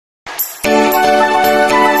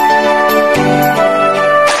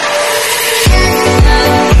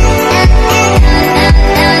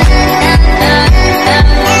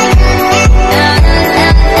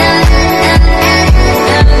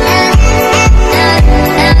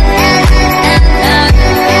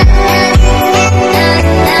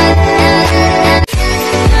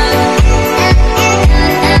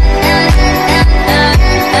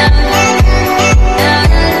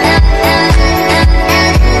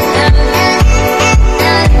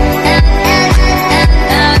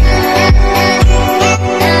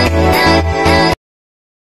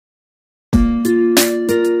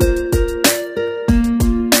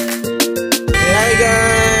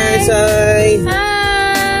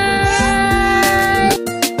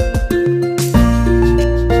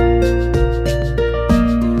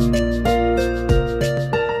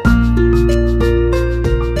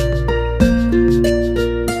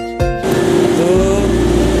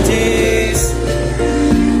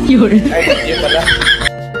Yun. Ay, yun pala.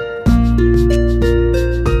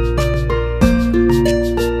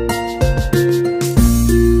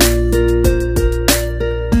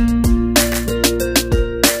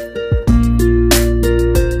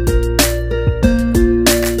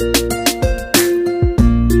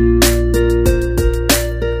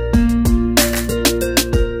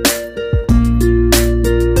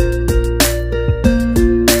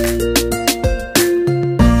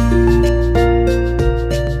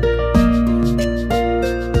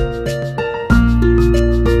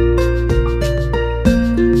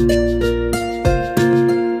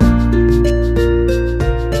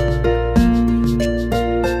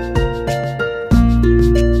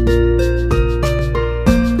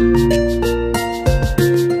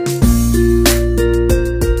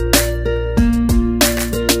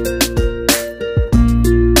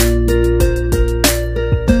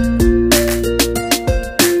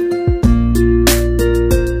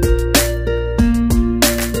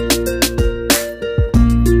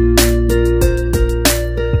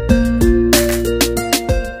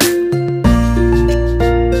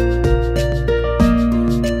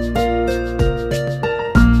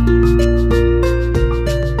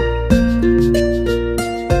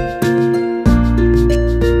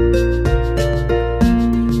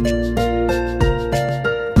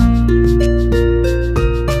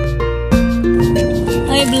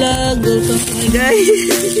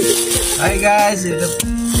 Hi guys, ito.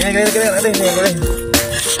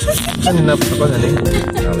 Ano na po ko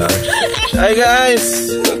Hi guys,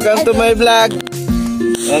 welcome to my vlog.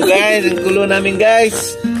 Oh guys, ang kulo namin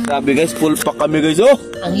guys. Sabi guys, full pack kami guys. Oh,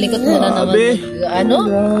 ang likot mo na naman. Ano?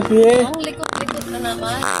 Grabe. Ang likot na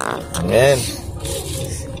naman. Ayan.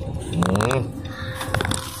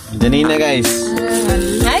 Janina guys.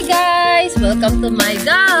 Hi guys, welcome to my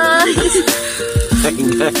guys. Hi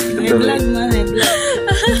guys. May vlog mo, may vlog.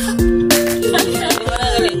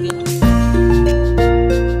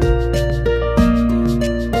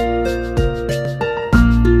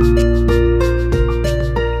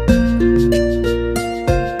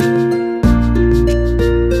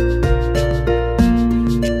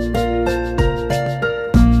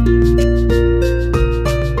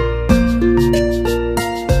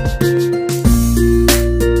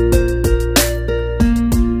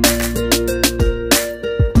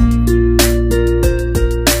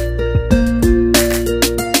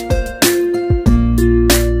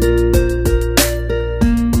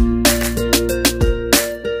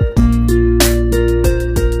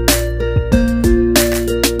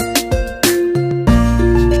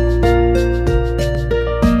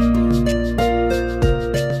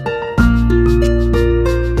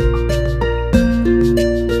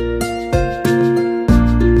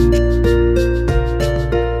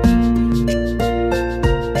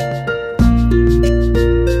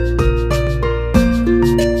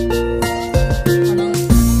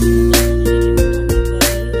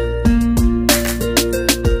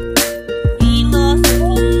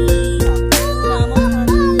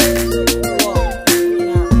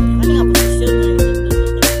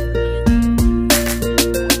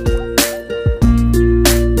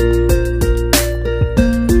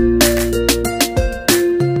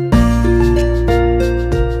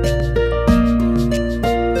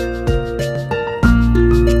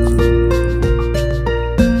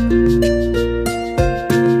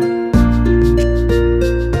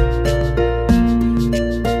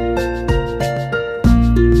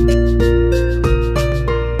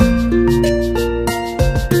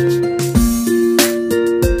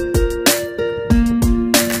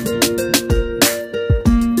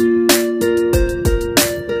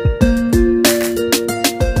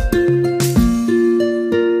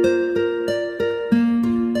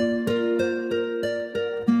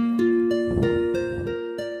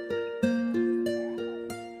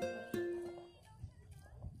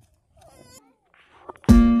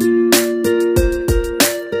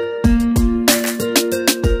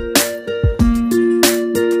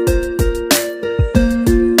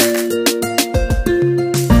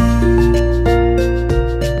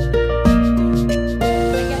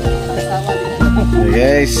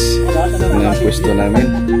 Guys, ano ang pwesto namin?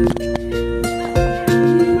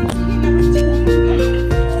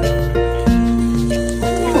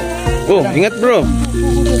 Oh, ingat bro.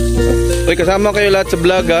 Uy, kasama kayo lahat sa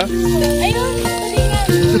vlog ha.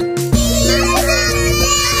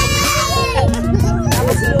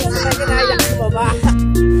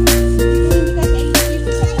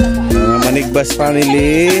 Mga Manigbas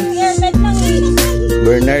family,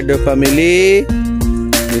 Bernardo family,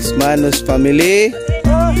 Miss Manos family.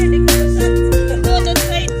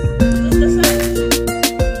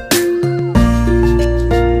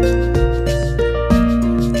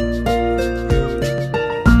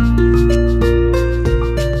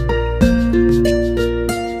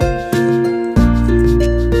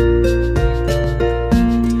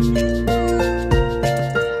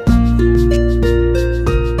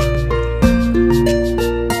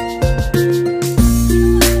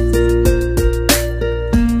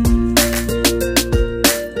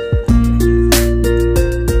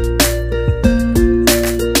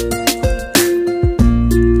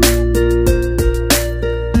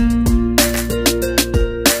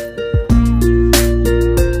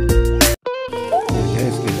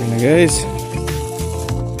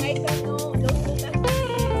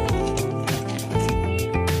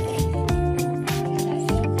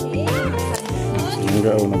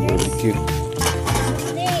 mangga o ng barbecue.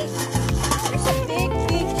 Snake. There's a big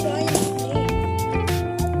giant snake.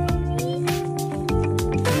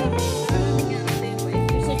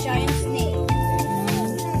 There's a giant snake.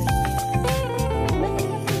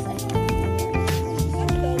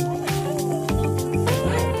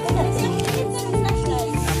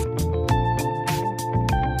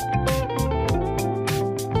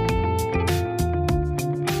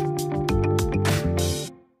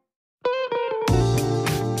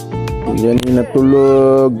 Yan yung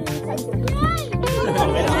natulog.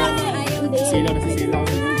 Silaw na si Silaw.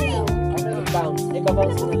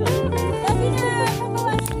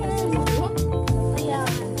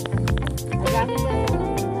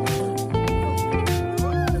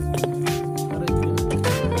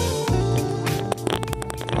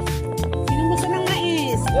 Sinubuso ng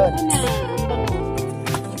mais. Ano na?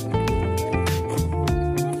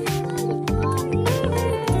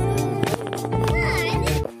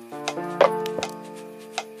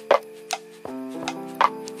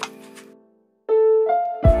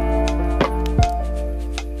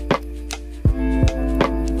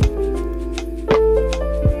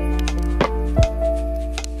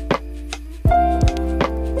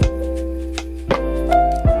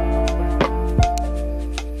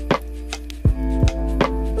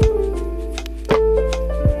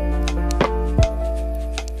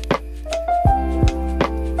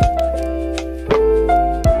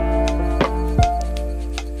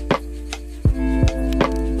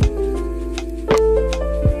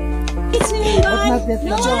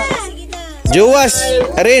 Jowas!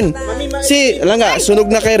 Rin! Si, alam nga,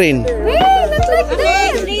 sunog na kay Rin. That's like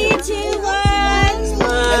this. 3, 2,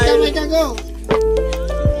 1. Go.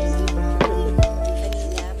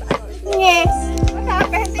 Yes. What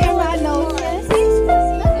happened to my nose?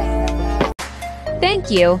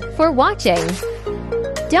 Thank you for watching.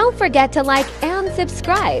 Don't forget to like and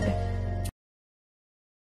subscribe.